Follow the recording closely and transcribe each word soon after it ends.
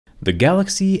The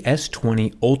Galaxy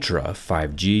S20 Ultra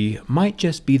 5G might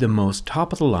just be the most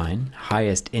top-of-the-line,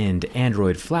 highest-end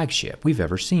Android flagship we've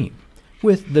ever seen,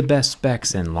 with the best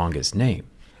specs and longest name.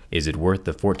 Is it worth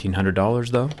the $1,400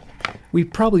 though? We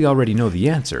probably already know the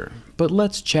answer, but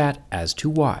let's chat as to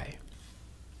why.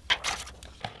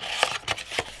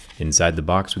 Inside the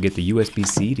box we get the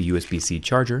USB-C to USB-C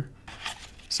charger,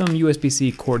 some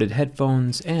USB-C corded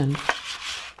headphones, and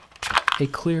a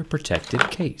clear protected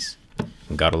case.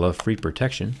 Gotta love free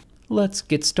protection. Let's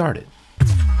get started.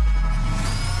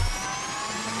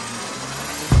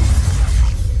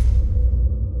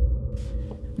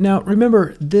 Now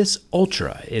remember, this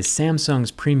Ultra is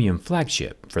Samsung's premium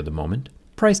flagship for the moment,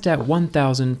 priced at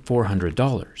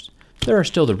 $1,400. There are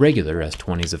still the regular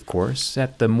S20s, of course,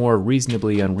 at the more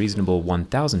reasonably unreasonable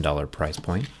 $1,000 price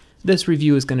point. This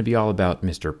review is going to be all about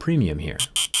Mr. Premium here.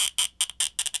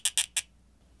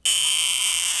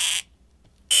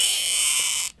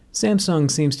 Samsung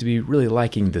seems to be really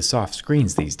liking the soft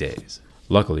screens these days.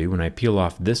 Luckily, when I peel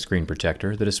off this screen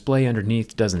protector, the display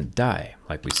underneath doesn't die,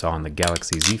 like we saw on the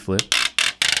Galaxy Z Flip.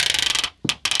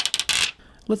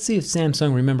 Let's see if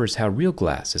Samsung remembers how real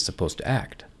glass is supposed to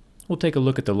act. We'll take a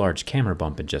look at the large camera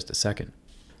bump in just a second.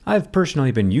 I've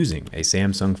personally been using a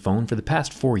Samsung phone for the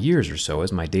past 4 years or so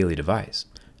as my daily device,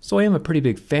 so I am a pretty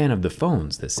big fan of the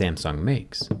phones that Samsung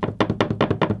makes.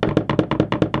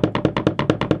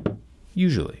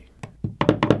 Usually.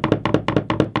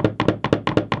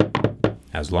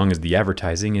 As long as the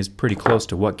advertising is pretty close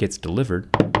to what gets delivered,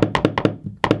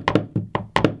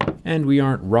 and we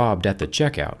aren't robbed at the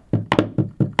checkout,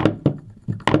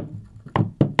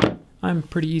 I'm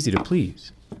pretty easy to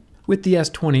please. With the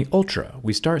S20 Ultra,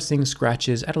 we start seeing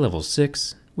scratches at a level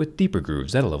 6, with deeper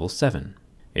grooves at a level 7.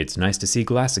 It's nice to see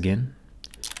glass again.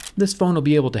 This phone will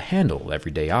be able to handle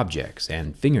everyday objects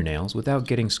and fingernails without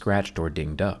getting scratched or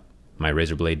dinged up. My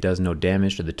razor blade does no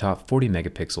damage to the top 40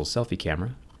 megapixel selfie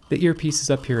camera. The earpiece is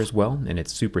up here as well in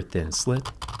its super thin slit.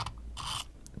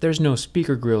 There's no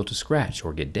speaker grill to scratch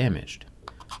or get damaged.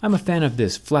 I'm a fan of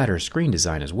this flatter screen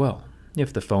design as well.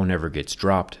 If the phone ever gets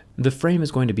dropped, the frame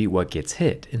is going to be what gets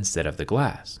hit instead of the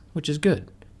glass, which is good,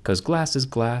 because glass is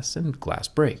glass and glass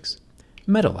breaks.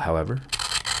 Metal, however,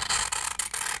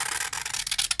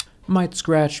 might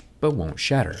scratch but won't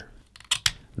shatter.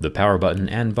 The power button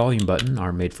and volume button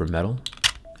are made from metal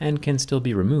and can still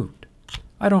be removed.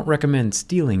 I don't recommend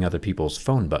stealing other people's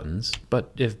phone buttons,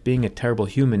 but if being a terrible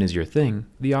human is your thing,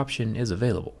 the option is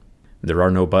available. There are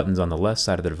no buttons on the left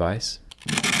side of the device,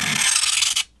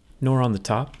 nor on the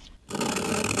top,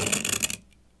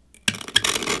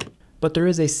 but there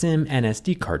is a SIM and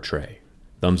SD card tray.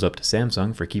 Thumbs up to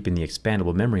Samsung for keeping the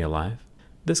expandable memory alive.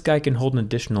 This guy can hold an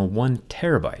additional 1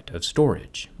 terabyte of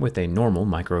storage with a normal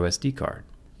micro SD card.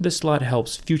 This slot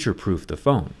helps future-proof the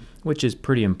phone, which is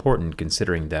pretty important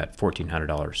considering that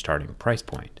 $1,400 starting price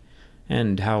point,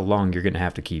 and how long you're going to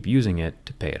have to keep using it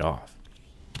to pay it off.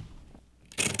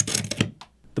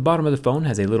 The bottom of the phone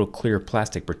has a little clear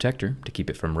plastic protector to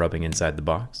keep it from rubbing inside the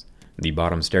box. The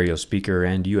bottom stereo speaker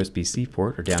and USB-C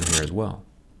port are down here as well.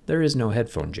 There is no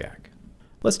headphone jack.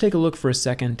 Let's take a look for a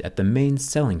second at the main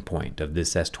selling point of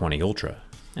this S20 Ultra,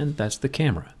 and that's the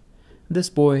camera. This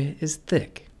boy is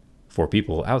thick. For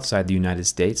people outside the United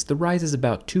States, the rise is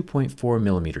about 2.4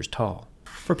 millimeters tall.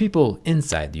 For people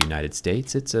inside the United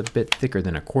States, it's a bit thicker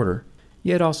than a quarter,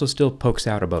 yet also still pokes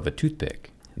out above a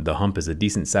toothpick. The hump is a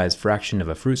decent-sized fraction of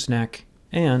a fruit snack,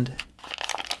 and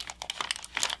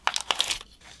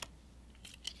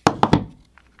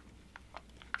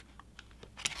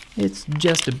it's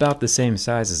just about the same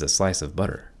size as a slice of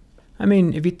butter. I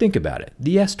mean, if you think about it,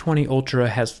 the S20 Ultra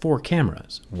has 4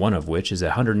 cameras, one of which is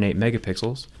 108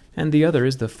 megapixels, and the other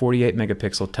is the 48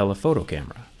 megapixel telephoto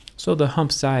camera, so the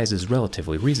hump size is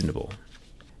relatively reasonable.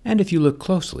 And if you look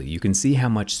closely, you can see how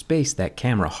much space that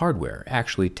camera hardware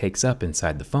actually takes up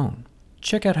inside the phone.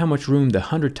 Check out how much room the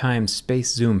 100 times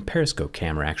space zoom periscope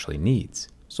camera actually needs.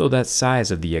 So that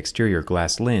size of the exterior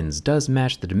glass lens does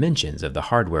match the dimensions of the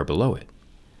hardware below it.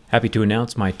 Happy to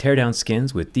announce my teardown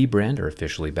skins with D-brand are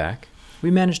officially back.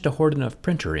 We managed to hoard enough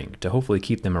printer ink to hopefully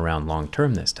keep them around long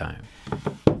term this time.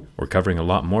 We're covering a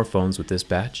lot more phones with this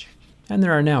batch, and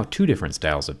there are now 2 different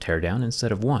styles of teardown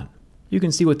instead of 1. You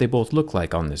can see what they both look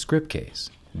like on this grip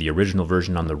case. The original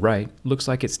version on the right looks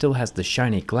like it still has the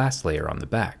shiny glass layer on the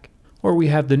back. Or we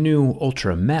have the new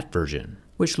Ultra Matte version,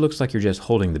 which looks like you're just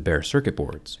holding the bare circuit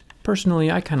boards.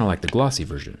 Personally, I kinda like the glossy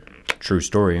version. True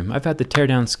story, I've had the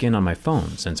teardown skin on my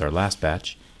phone since our last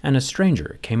batch, and a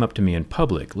stranger came up to me in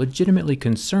public legitimately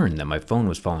concerned that my phone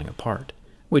was falling apart,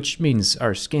 which means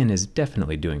our skin is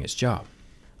definitely doing its job.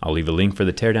 I'll leave a link for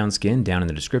the teardown skin down in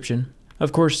the description.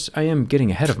 Of course, I am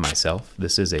getting ahead of myself.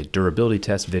 This is a durability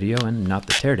test video and not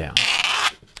the teardown.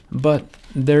 But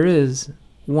there is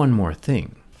one more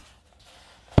thing.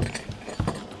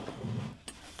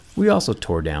 We also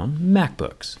tore down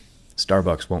MacBooks.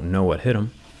 Starbucks won't know what hit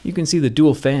them. You can see the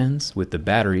dual fans with the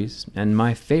batteries, and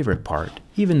my favorite part,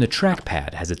 even the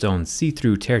trackpad has its own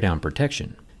see-through teardown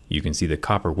protection. You can see the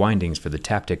copper windings for the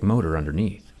Taptic motor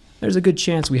underneath. There's a good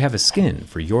chance we have a skin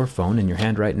for your phone in your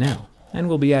hand right now, and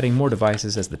we'll be adding more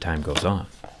devices as the time goes on.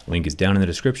 Link is down in the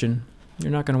description.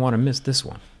 You're not going to want to miss this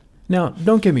one. Now,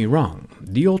 don't get me wrong,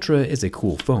 the Ultra is a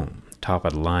cool phone, top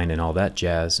of the line and all that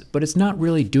jazz, but it's not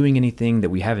really doing anything that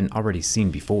we haven't already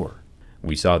seen before.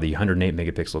 We saw the 108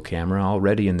 megapixel camera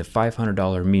already in the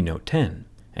 $500 Mi Note 10,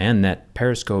 and that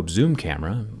periscope zoom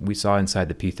camera we saw inside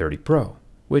the P30 Pro,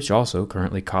 which also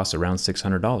currently costs around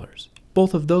 $600.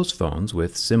 Both of those phones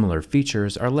with similar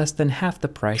features are less than half the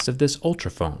price of this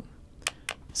Ultra phone.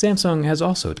 Samsung has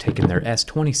also taken their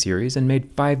S20 series and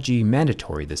made 5G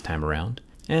mandatory this time around,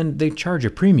 and they charge a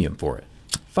premium for it.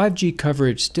 5G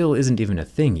coverage still isn't even a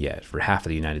thing yet for half of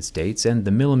the United States, and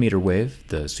the millimeter wave,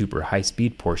 the super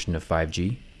high-speed portion of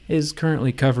 5G, is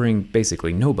currently covering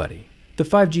basically nobody. The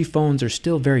 5G phones are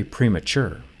still very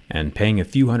premature, and paying a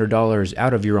few $100s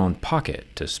out of your own pocket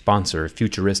to sponsor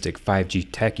futuristic 5G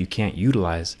tech you can't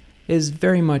utilize is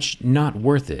very much not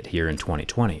worth it here in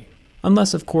 2020.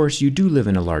 Unless, of course, you do live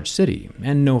in a large city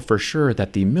and know for sure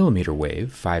that the millimeter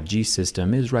wave 5G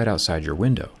system is right outside your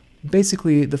window.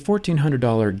 Basically, the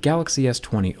 $1,400 Galaxy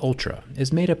S20 Ultra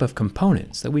is made up of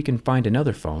components that we can find in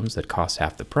other phones that cost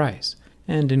half the price,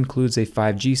 and includes a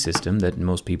 5G system that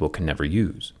most people can never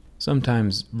use.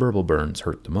 Sometimes verbal burns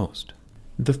hurt the most.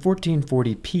 The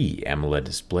 1440p AMOLED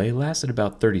display lasted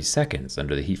about 30 seconds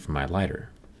under the heat from my lighter,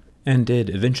 and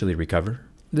did eventually recover.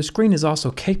 The screen is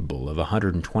also capable of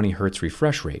 120 Hz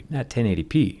refresh rate at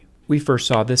 1080p. We first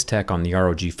saw this tech on the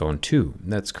ROG Phone 2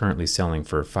 that's currently selling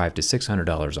for $500 to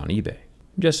 $600 on eBay.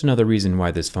 Just another reason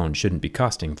why this phone shouldn't be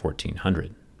costing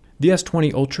 $1,400. The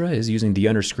S20 Ultra is using the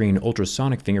underscreen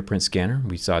ultrasonic fingerprint scanner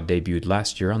we saw debuted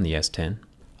last year on the S10.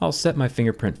 I'll set my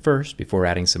fingerprint first before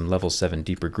adding some level 7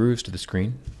 deeper grooves to the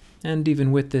screen. And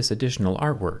even with this additional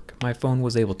artwork, my phone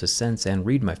was able to sense and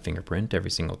read my fingerprint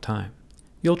every single time.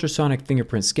 The ultrasonic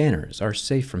fingerprint scanners are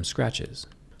safe from scratches.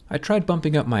 I tried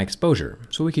bumping up my exposure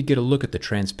so we could get a look at the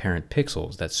transparent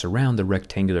pixels that surround the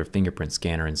rectangular fingerprint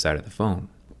scanner inside of the phone,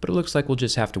 but it looks like we'll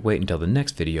just have to wait until the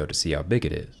next video to see how big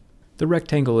it is. The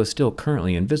rectangle is still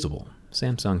currently invisible.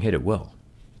 Samsung hit it well.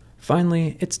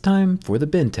 Finally, it's time for the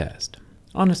bin test.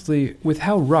 Honestly, with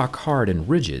how rock hard and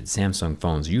rigid Samsung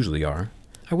phones usually are,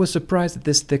 I was surprised that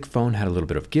this thick phone had a little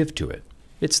bit of give to it.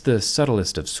 It's the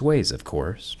subtlest of sways, of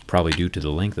course, probably due to the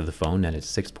length of the phone and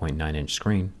its 6.9-inch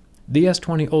screen. The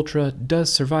S20 Ultra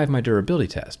does survive my durability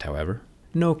test, however.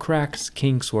 No cracks,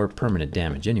 kinks, or permanent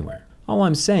damage anywhere. All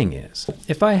I'm saying is,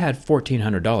 if I had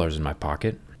 $1,400 in my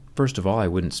pocket, first of all, I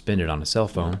wouldn't spend it on a cell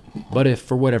phone, but if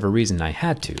for whatever reason I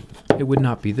had to, it would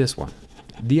not be this one.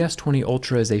 The S20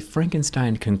 Ultra is a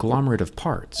Frankenstein conglomerate of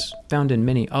parts found in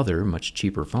many other much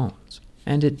cheaper phones,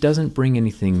 and it doesn't bring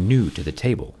anything new to the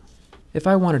table. If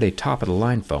I wanted a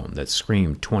top-of-the-line phone that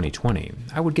screamed 2020,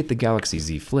 I would get the Galaxy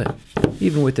Z Flip.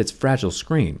 Even with its fragile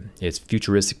screen, its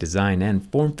futuristic design and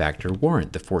form factor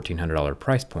warrant the $1,400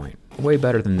 price point, way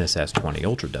better than this S20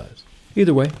 Ultra does.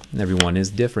 Either way, everyone is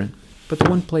different, but the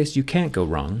one place you can't go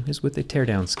wrong is with a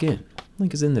teardown skin.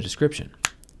 Link is in the description.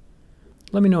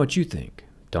 Let me know what you think.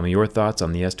 Tell me your thoughts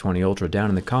on the S20 Ultra down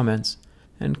in the comments,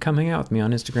 and come hang out with me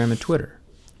on Instagram and Twitter.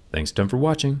 Thanks a ton for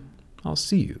watching. I'll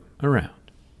see you around.